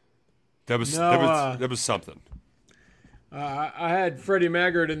something. I had Freddie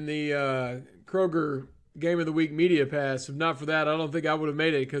Maggard in the Kroger Game of the Week media pass. If not for that, I don't think I would have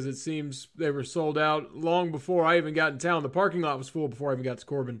made it because it seems they were sold out long before I even got in town. The parking lot was full before I even got to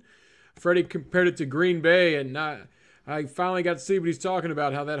Corbin. Freddie compared it to Green Bay, and I finally got to see what he's talking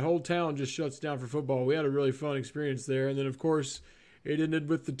about, how that whole town just shuts down for football. We had a really fun experience there. And then, of course, it ended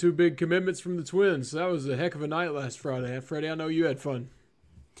with the 2 big commitments from the Twins. So that was a heck of a night last Friday. Freddie, I know you had fun.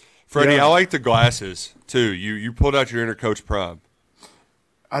 Freddie, I like the glasses, too. You pulled out your inner Coach Prime.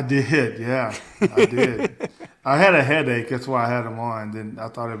 I did, yeah. I did. I had a headache. That's why I had them on. Then I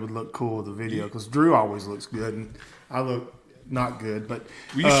thought it would look cool with the video because Drew always looks good. And I look not good. But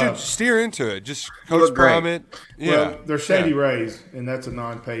you should steer into it. Just Coach Gromit. Yeah, well, they're Shady Rays, and that's a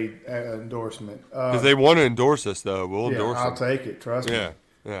non-paid endorsement. Because they want to endorse us, though. We'll endorse them. I'll take it. Trust me.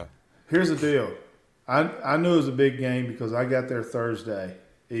 Yeah. Here's the deal. I knew it was a big game because I got there Thursday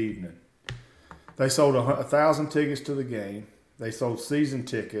evening. They sold 1,000 tickets to the game. They sold season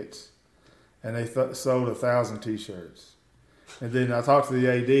tickets, and they sold 1,000 T-shirts. And then I talked to the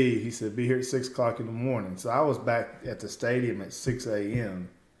AD. He said, be here at 6 o'clock in the morning. So I was back at the stadium at 6 a.m.,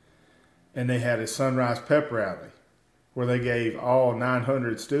 and they had a sunrise pep rally where they gave all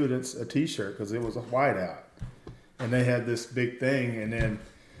 900 students a T-shirt because it was a whiteout. And they had this big thing, and then,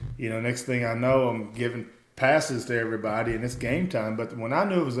 next thing I know, I'm giving passes to everybody, and it's game time. But when I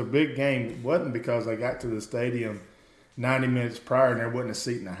knew it was a big game, it wasn't because I got to the stadium 90 minutes prior and there wasn't a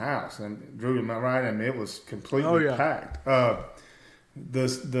seat in the house. And Drew, am I right? I mean, it was completely packed. The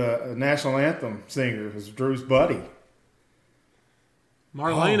national anthem singer was Drew's buddy.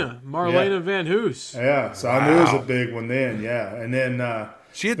 Marlena Van Hoos. Yeah, so I knew it was a big one then, yeah. And then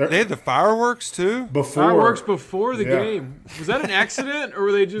they had the fireworks too? Fireworks before the game. Was that an accident, or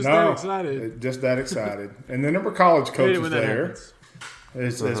were they just that excited? Just that excited. And then there were college coaches there,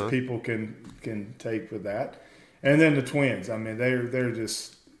 as people can take with that. And then the Twins. I mean, they're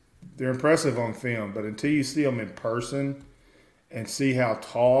impressive on film, but until you see them in person and see how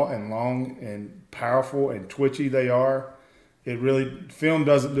tall and long and powerful and twitchy they are, film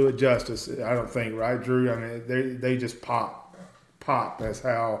doesn't do it justice. I don't think, right, Drew? I mean, they just pop. That's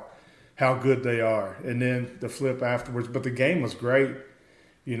how good they are. And then the flip afterwards. But the game was great.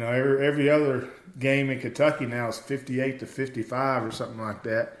 Every other game in Kentucky now is 58-55 or something like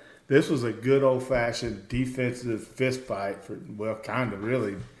that. This was a good old-fashioned defensive fist fight for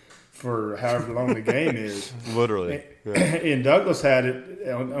however long the game is. Literally. Yeah. And Douglas had it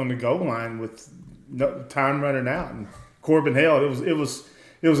on the goal line with no time running out, and Corbin held. It was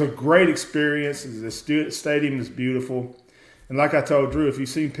a great experience. The stadium is beautiful, and like I told Drew, if you've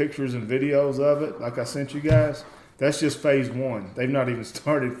seen pictures and videos of it, like I sent you guys, that's just phase one. They've not even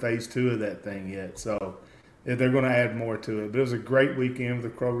started phase two of that thing yet, so. They're going to add more to it. But it was a great weekend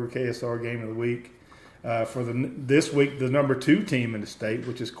with the Kroger KSR Game of the Week. This week, the number 2 team in the state,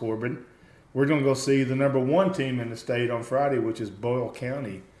 which is Corbin. We're going to go see the number 1 team in the state on Friday, which is Boyle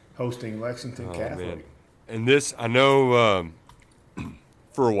County, hosting Lexington Catholic. Man. And this, I know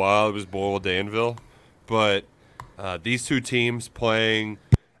for a while it was Boyle Danville, but these two teams playing,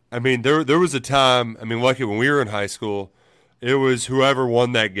 I mean, there was a time, like when we were in high school, it was whoever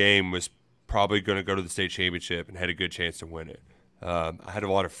won that game was probably going to go to the state championship and had a good chance to win it. I had a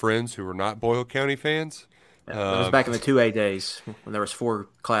lot of friends who were not Boyle County fans. That was back in the 2A days when there was 4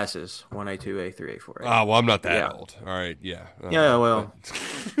 classes, 1A, 2A, 3A, 4A. Oh, well, I'm not that old. All right, yeah. Well,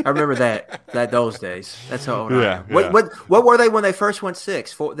 I remember those days. That's how old I am. What were they when they first went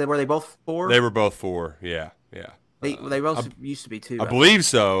 6? Were they both 4? They were both 4, yeah. They both used to be 2. I believe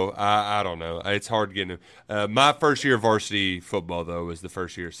so. I don't know. It's hard getting them. My first year of varsity football, though, was the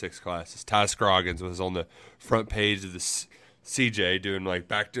first year of 6 classes. Ty Scroggins was on the front page of the CJ doing like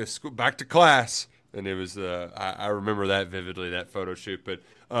back to school, back to class, and it was. I remember that vividly, that photo shoot. But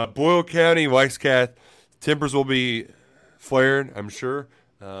Boyle County, Wexcath, tempers will be flaring, I'm sure.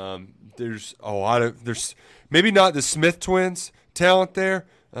 There's maybe not the Smith twins talent there.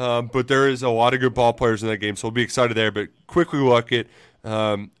 But there is a lot of good ball players in that game, so we'll be excited there. But quickly look at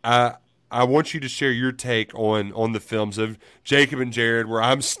I want you to share your take on the films of Jacob and Jared, where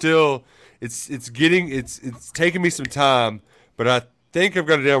I'm still it's taking me some time, but I think I've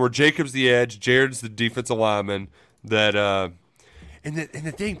got it down where Jacob's the edge, Jared's the defensive lineman. That and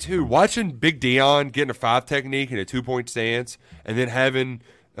the thing too, watching Big Dion getting a 5 technique and a 2-point stance, and then having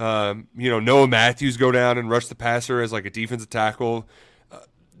Noah Matthews go down and rush the passer as like a defensive tackle.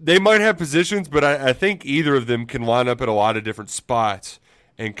 They might have positions, but I think either of them can line up at a lot of different spots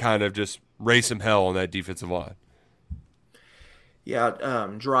and kind of just raise some hell on that defensive line. Yeah,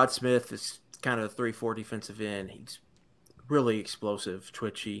 Gerard Smith is kind of a 3-4 defensive end. He's really explosive,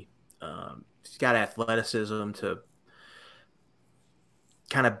 twitchy. He's got athleticism to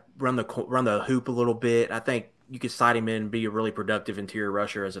kind of run the hoop a little bit. I think you could slide him in and be a really productive interior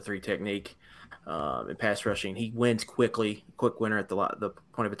rusher as a 3 technique. In pass rushing, he wins quickly, quick winner at the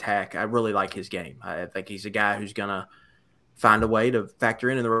point of attack. I really like his game. I think he's a guy who's gonna find a way to factor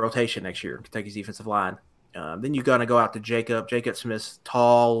in the rotation next year. Kentucky's defensive line. Then you're gonna go out to Jacob Smith's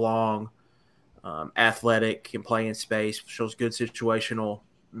tall, long, athletic, can play in space, shows good situational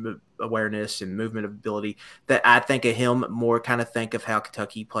awareness and movement ability. That I think of him more. Kind of think of how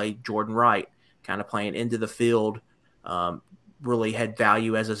Kentucky played Jordan Wright, kind of playing into the field. really had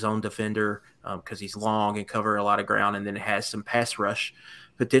value as a zone defender because he's long and cover a lot of ground, and then has some pass rush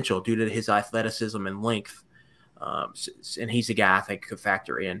potential due to his athleticism and length. And he's a guy I think could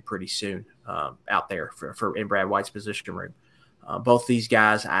factor in pretty soon out there for in Brad White's position room. Both these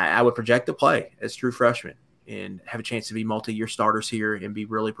guys I would project to play as true freshmen and have a chance to be multi-year starters here and be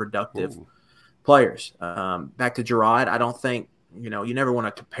really productive players. Back to Gerard, I don't think, you never want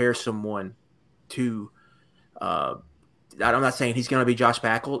to compare someone to I'm not saying he's going to be Josh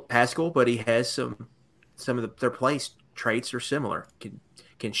Paschal, but he has some of their play traits are similar.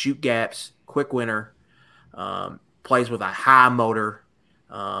 Can shoot gaps, quick winner, plays with a high motor,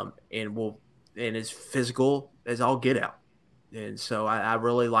 and is physical as all get out. And so I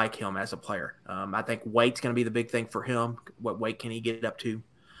really like him as a player. I think weight's going to be the big thing for him. What weight can he get up to?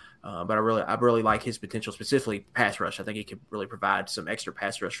 But I really like his potential, specifically pass rush. I think he could really provide some extra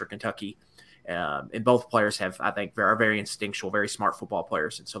pass rush for Kentucky. And both players are very instinctual, very smart football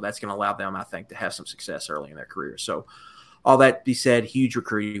players. And so that's going to allow them, I think, to have some success early in their career. So all that be said, huge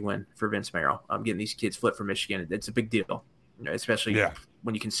recruiting win for Vince Merrill. Getting these kids flipped from Michigan, it's a big deal, especially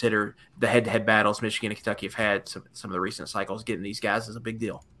when you consider the head-to-head battles Michigan and Kentucky have had some of the recent cycles. Getting these guys is a big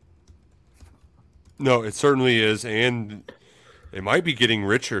deal. No, it certainly is, and they might be getting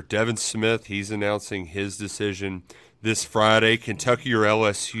richer. Devin Smith, he's announcing his decision this Friday, Kentucky or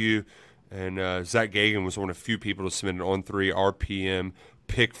LSU. And Zach Gagan was one of the few people to submit an on-3 RPM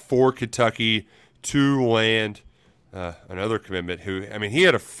pick for Kentucky to land another commitment who, he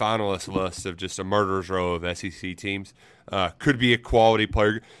had a finalist list of just a murderer's row of SEC teams. Could be a quality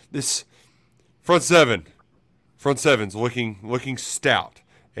player. This front seven's looking stout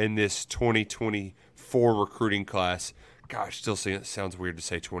in this 2024 recruiting class. Gosh, still sounds weird to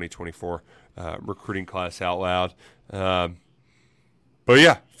say 2024 recruiting class out loud. But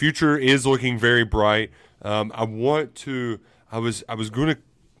yeah, future is looking very bright. I was going to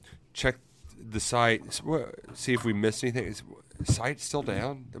check the site, see if we missed anything. Is the site still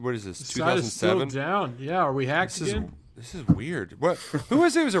down? What is this? The 2007? site is still down. Yeah, are we hacked again? This is weird. What? Who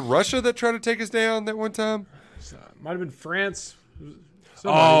was it? Was it Russia that tried to take us down that one time? Might have been France.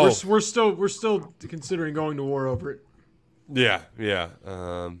 We're still considering going to war over it. Yeah.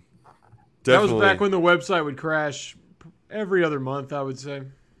 Definitely. That was back when the website would crash every other month, I would say.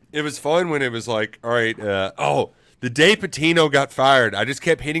 It was fun when it was like, all right, the day Patino got fired, I just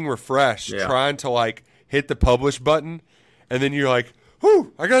kept hitting refresh, trying to hit the publish button, and then you're like,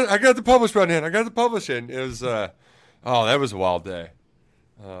 whew, I got the publish button in. I got the publish in. It was, that was a wild day.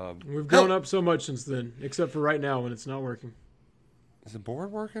 We've grown up so much since then, except for right now when it's not working. Is the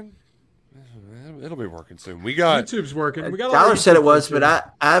board working? It'll be working soon. We got YouTube's working. We got Tyler said it was, but I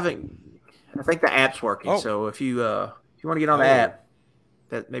haven't. I think the app's working. So if you want to get on the app,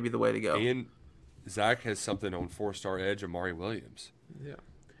 that may be the way to go. And Zach has something on 4-star edge, Amari Williams. Yeah.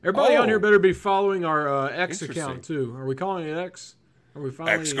 Everybody on here better be following our X account too. Are we calling it X? Are we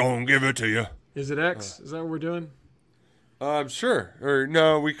finally? X gonna give it to you. Is it X? Is that what we're doing? Sure. Or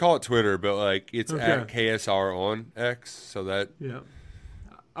no, we call it Twitter, but it's at KSR on X. So that. Yeah.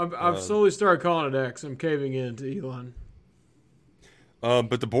 I've slowly started calling it X. I'm caving in to Elon.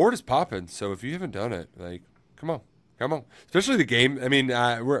 But the board is popping, so if you haven't done it, come on. Especially the game.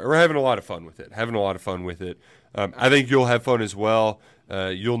 We're having a lot of fun with it. I think you'll have fun as well.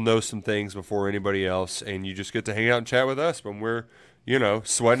 You'll know some things before anybody else, and you just get to hang out and chat with us when we're,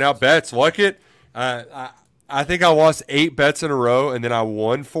 sweating out bets. Like it. I think I lost 8 bets in a row, and then I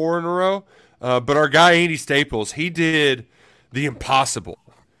won 4 in a row. But our guy Andy Staples, he did the impossible.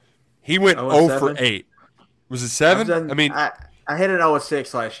 He went 0 for 8. Was it 7? I hit an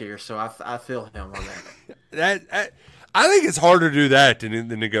 0-6 last year, so I feel him on that. I think it's harder to do that than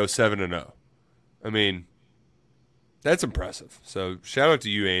to go 7-0. That's impressive. So shout out to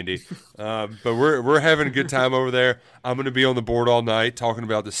you, Andy. But we're having a good time over there. I'm going to be on the board all night talking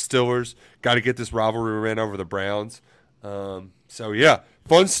about the Steelers. Got to get this rivalry win over the Browns. So yeah,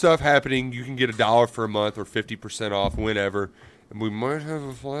 fun stuff happening. You can get $1 for a month or 50% off whenever. And we might have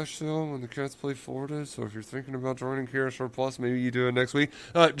a flash sale when the Cats play Florida. So if you're thinking about joining KSR Plus, maybe you do it next week.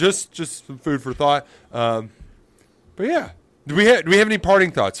 Just some food for thought. But yeah, do we have any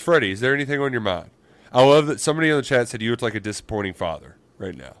parting thoughts, Freddie? Is there anything on your mind? I love that somebody in the chat said you look like a disappointing father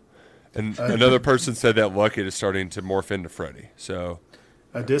right now, and another person said that Luckett is starting to morph into Freddie. So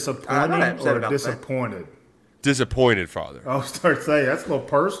a disappointing or a disappointed? Disappointed father. I'll start saying that's a little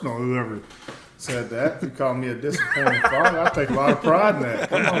personal. Whoever said that, if you call me a disappointing father, I take a lot of pride in that.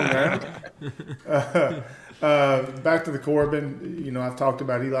 Come on, man. Back to the Corbin. I've talked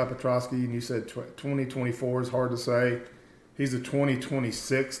about Eli Petrosky, and you said 2024 is hard to say. He's a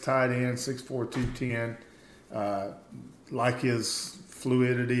 2026 tight end, 6'4", 210. like his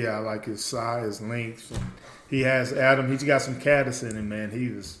fluidity. I like his size, his length. And he has Adam. He's got some caddis in him, man.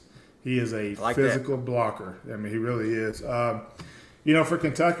 He is a physical blocker. I mean, he really is. For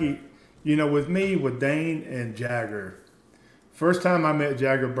Kentucky, with me, with Dane and Jagger, first time I met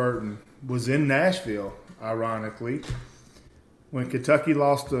Jagger Burton was in Nashville, ironically, when Kentucky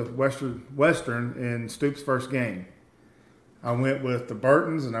lost to Western in Stoops' first game. I went with the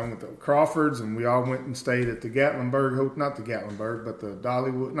Burtons and I went with the Crawfords, and we all went and stayed at the Gatlinburg, not the Gatlinburg, but the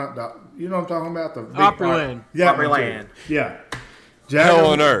Dollywood, you know what I'm talking about? The Opryland. Opryland. Yeah. Hell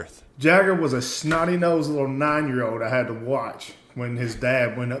on earth. Jagger was a snotty-nosed little 9-year-old I had to watch when his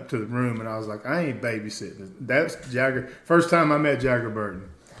dad went up to the room, and I was like, I ain't babysitting. That's Jagger. First time I met Jagger Burton.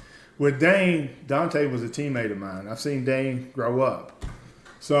 With Dane, Dante was a teammate of mine. I've seen Dane grow up.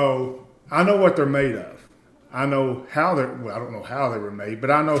 So I know what they're made of. I know how I don't know how they were made,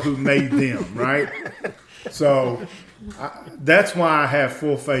 but I know who made them, right? So that's why I have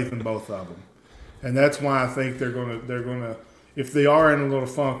full faith in both of them. And that's why I think they're gonna, if they are in a little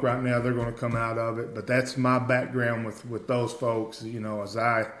funk right now, they're gonna come out of it. But that's my background with those folks. As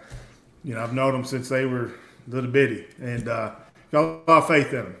I've known them since they were little bitty, and got a lot of faith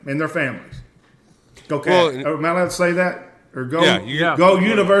in them and their families. Go Cats! Am I allowed to say that? Or go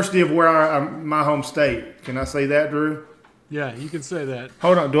University of where my home state. Can I say that, Drew? Yeah, you can say that.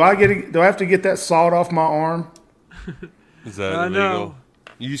 Hold on. Do I have to get that sawed off my arm? Is that illegal? No.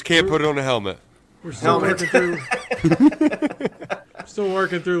 You just can't put it on a helmet. We're still working through. Still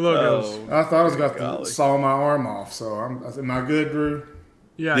working through logos. I thought I was going to saw my arm off. So am I good, Drew?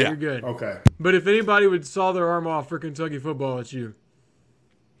 Yeah, you're good. Okay. But if anybody would saw their arm off for Kentucky football, it's you.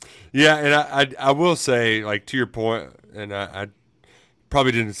 Yeah, and I will say, like, to your point, and I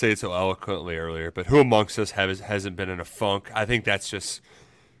probably didn't say it so eloquently earlier, but who amongst us hasn't been in a funk? I think that's just,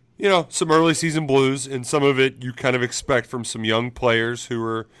 some early season blues, and some of it you kind of expect from some young players who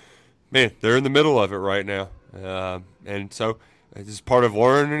are, they're in the middle of it right now. And so this is part of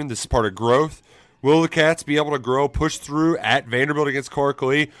learning. This is part of growth. Will the Cats be able to grow, push through at Vanderbilt against Clark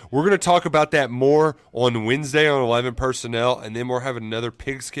Lee? We're going to talk about that more on Wednesday on 11 Personnel, and then we'll have another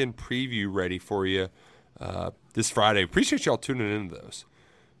Pigskin preview ready for you this Friday. Appreciate y'all tuning into those,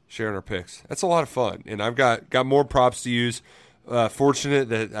 sharing our picks. That's a lot of fun, and I've got more props to use. Fortunate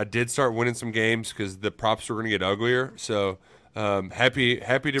that I did start winning some games because the props were going to get uglier. So happy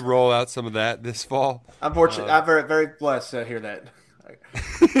to roll out some of that this fall. I'm fortunate. I'm very, very blessed to hear that.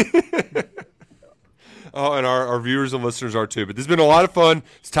 Oh, and our viewers and listeners are too. But this has been a lot of fun.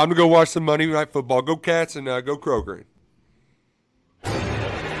 It's time to go watch some Monday Night Football. Go Cats and go Crow Green.